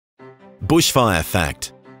Bushfire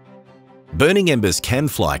fact. Burning embers can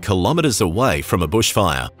fly kilometres away from a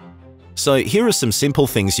bushfire. So here are some simple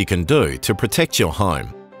things you can do to protect your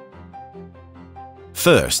home.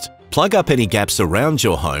 First, plug up any gaps around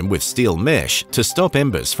your home with steel mesh to stop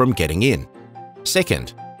embers from getting in.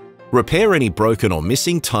 Second, repair any broken or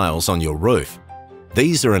missing tiles on your roof.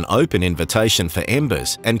 These are an open invitation for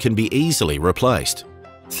embers and can be easily replaced.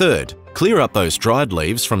 Third, clear up those dried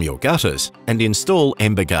leaves from your gutters and install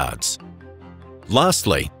ember guards.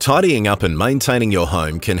 Lastly, tidying up and maintaining your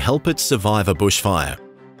home can help it survive a bushfire.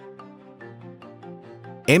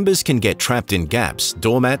 Embers can get trapped in gaps,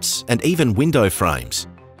 doormats, and even window frames.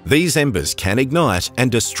 These embers can ignite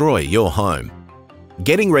and destroy your home.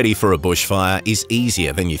 Getting ready for a bushfire is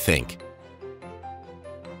easier than you think.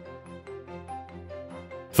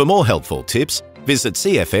 For more helpful tips, visit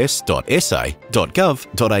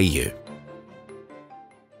cfs.sa.gov.au.